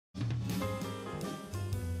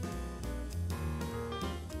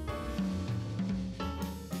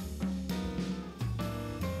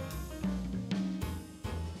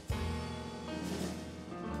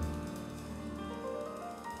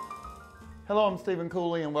Hello, I'm Stephen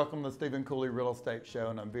Cooley, and welcome to the Stephen Cooley Real Estate Show.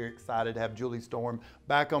 And I'm very excited to have Julie Storm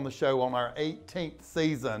back on the show on our 18th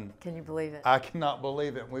season. Can you believe it? I cannot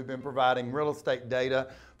believe it. We've been providing real estate data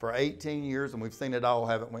for 18 years, and we've seen it all,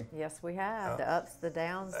 haven't we? Yes, we have. The ups, the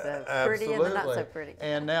downs, the Absolutely. pretty and the not so pretty.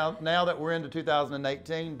 And now that we're into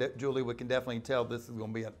 2018, Julie, we can definitely tell this is going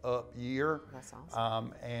to be an up year. That's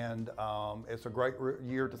awesome. It's a great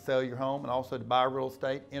year to sell your home and also to buy real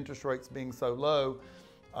estate. Interest rates being so low,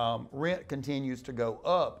 rent continues to go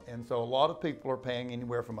up, and so a lot of people are paying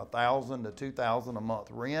anywhere from $1,000 to $2,000 a month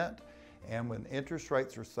rent. And when interest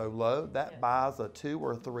rates are so low, that buys a $200,000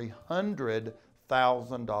 or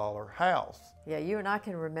 $300,000 house. Yeah, you and I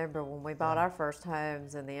can remember when we bought our first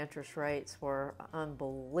homes and the interest rates were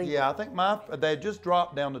unbelievable. Yeah, I think they just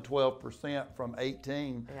dropped down to 12% from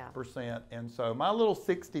 18%. Yeah. And so my little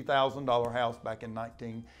 $60,000 house back in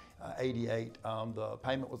 1988, the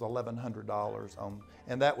payment was $1,100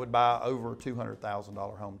 and that would buy over a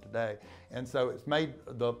 $200,000 home today. And so it's made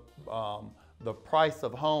the price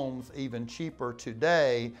of homes even cheaper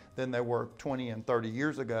today than they were 20 and 30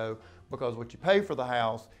 years ago, because what you pay for the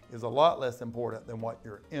house is a lot less important than what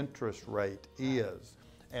your interest rate is.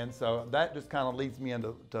 And so that just kind of leads me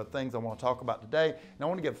into things I want to talk about today. And I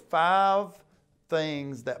want to give 5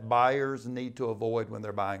 things that buyers need to avoid when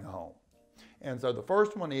they're buying a home. And so the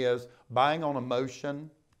first one is buying on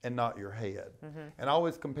emotion and not your head. And I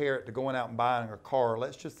always compare it to going out and buying a car.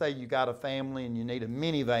 Let's just say you got a family and you need a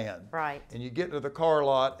minivan. Right. And you get to the car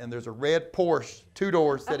lot and there's a red Porsche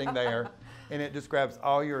 2-door sitting there and it just grabs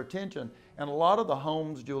all your attention. And a lot of the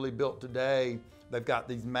homes, Julie, built today, they've got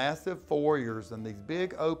these massive foyers and these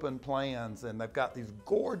big open plans, and they've got these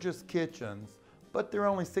gorgeous kitchens, but they're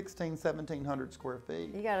only 1,700 square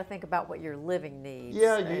feet. You got to think about what your living needs.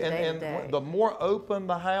 Yeah, day and the more open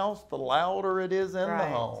the house, the louder it is in the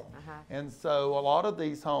home. And so a lot of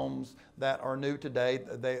these homes that are new today,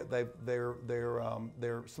 they're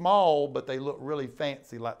small, but they look really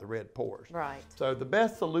fancy, like the red Porsche. Right. So the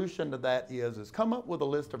best solution to that is come up with a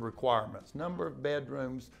list of requirements: number of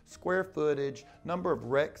bedrooms, square footage, number of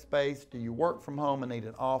rec space. Do you work from home and need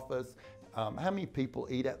an office? How many people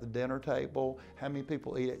eat at the dinner table? How many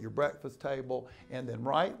people eat at your breakfast table? And then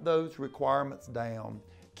write those requirements down,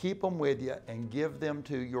 keep them with you, and give them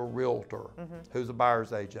to your realtor, who's a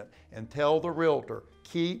buyer's agent, and tell the realtor,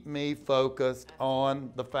 keep me focused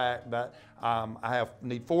on the fact that I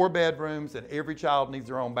need 4 bedrooms and every child needs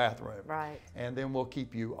their own bathroom. Right. And then we'll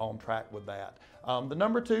keep you on track with that. The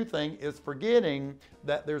number 2 thing is forgetting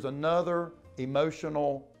that there's another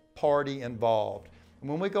emotional party involved.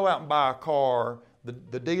 When we go out and buy a car,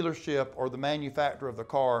 the dealership or the manufacturer of the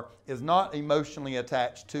car is not emotionally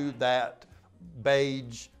attached to that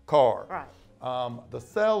beige car. Right. The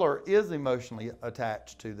seller is emotionally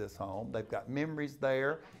attached to this home. They've got memories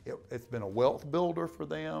there. It's been a wealth builder for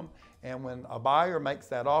them. And when a buyer makes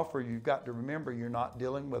that offer, you've got to remember you're not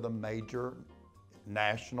dealing with a major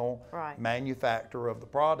national manufacturer of the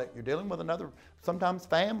product. You're dealing with another, sometimes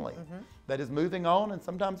family, that is moving on, and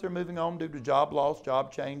sometimes they're moving on due to job loss,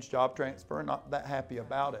 job change, job transfer, and not that happy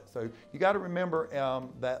about it. So you got to remember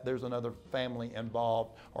that there's another family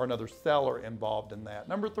involved or another seller involved in that.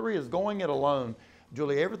 Number 3 is going it alone.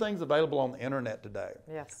 Julie, everything's available on the internet today.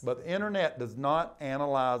 Yes. But the internet does not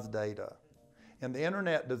analyze data. And the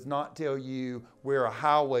internet does not tell you where a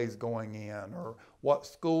highway's going in or what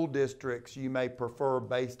school districts you may prefer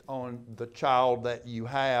based on the child that you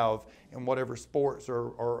have and whatever sports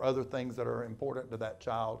or other things that are important to that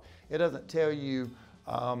child. It doesn't tell you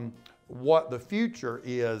what the future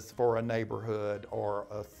is for a neighborhood or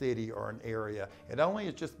a city or an area. It only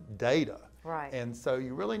is just data. Right. And so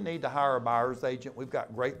you really need to hire a buyer's agent. We've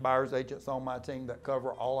got great buyer's agents on my team that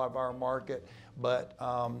cover all of our market, but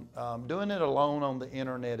doing it alone on the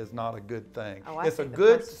internet is not a good thing. Oh, it's a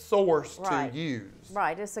good source to Right. use.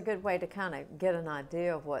 Right. It's a good way to kind of get an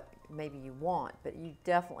idea of what maybe you want, but you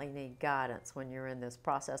definitely need guidance when you're in this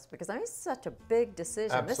process, because I mean, it's such a big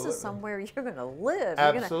decision. Absolutely. This is somewhere you're going to live.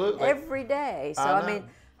 Absolutely. You're gonna, every day. So I mean,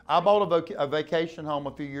 I bought a vacation home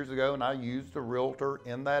a few years ago, and I used a realtor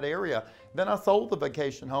in that area. Then I sold the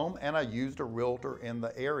vacation home, and I used a realtor in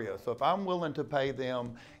the area. So if I'm willing to pay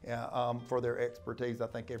them for their expertise, I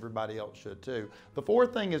think everybody else should too. The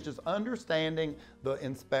 4th thing is just understanding the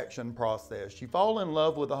inspection process. You fall in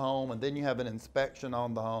love with a home, and then you have an inspection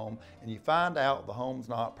on the home, and you find out the home's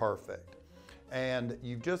not perfect. And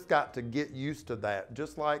you've just got to get used to that.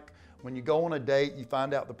 Just like when you go on a date, you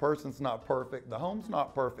find out the person's not perfect, the home's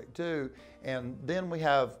not perfect too. And then we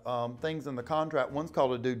have things in the contract. One's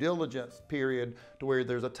called a due diligence period, to where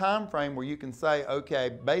there's a time frame where you can say,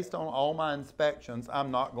 okay, based on all my inspections, I'm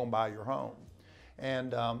not going to buy your home.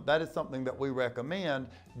 And that is something that we recommend,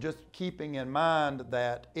 just keeping in mind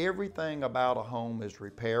that everything about a home is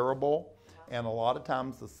repairable, and a lot of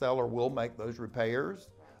times the seller will make those repairs,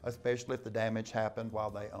 especially if the damage happened while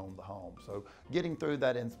they owned the home. So getting through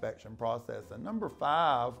that inspection process. And number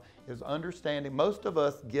 5 is understanding, most of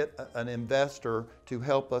us get an investor to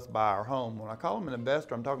help us buy our home. When I call them an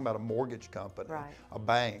investor, I'm talking about a mortgage company, right, a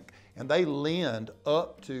bank, and they lend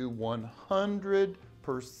up to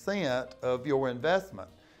 100% of your investment.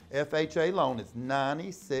 FHA loan is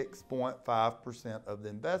 96.5% of the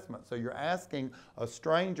investment. So you're asking a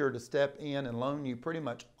stranger to step in and loan you pretty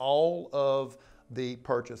much all of the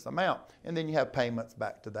purchase amount, and then you have payments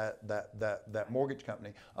back to that mortgage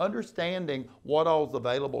company. Understanding what all is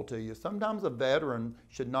available to you. Sometimes a veteran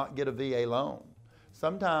should not get a VA loan.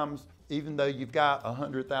 Sometimes, even though you've got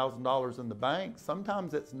 $100,000 in the bank,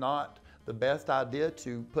 sometimes it's not the best idea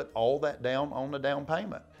to put all that down on a down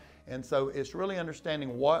payment. And so it's really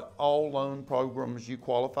understanding what all loan programs you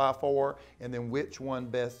qualify for, and then which one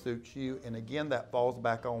best suits you. And again, that falls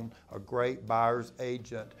back on a great buyer's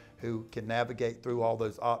agent who can navigate through all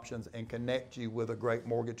those options and connect you with a great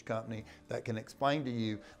mortgage company that can explain to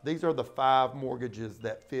you, these are the 5 mortgages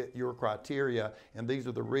that fit your criteria, and these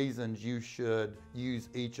are the reasons you should use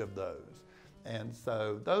each of those. And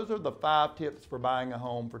so those are the 5 tips for buying a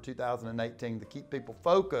home for 2018 to keep people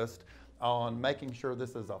focused on making sure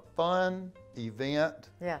this is a fun event.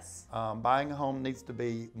 Yes. Buying a home needs to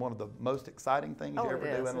be one of the most exciting things you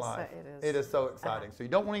ever do in life. It is so exciting. So you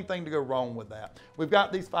don't want anything to go wrong with that. We've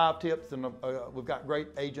got these 5 tips, and we've got great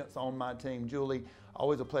agents on my team. Julie,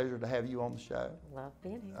 always a pleasure to have you on the show. Love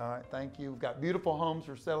being here. All right, thank you. We've got beautiful homes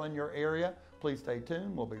for sale in your area. Please stay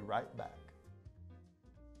tuned. We'll be right back.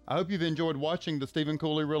 I hope you've enjoyed watching the Stephen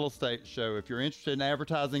Cooley Real Estate Show. If you're interested in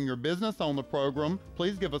advertising your business on the program,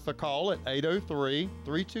 please give us a call at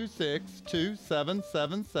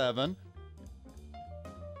 803-326-2777.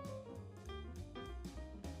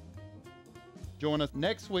 Join us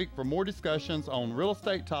next week for more discussions on real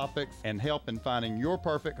estate topics and help in finding your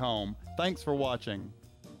perfect home. Thanks for watching.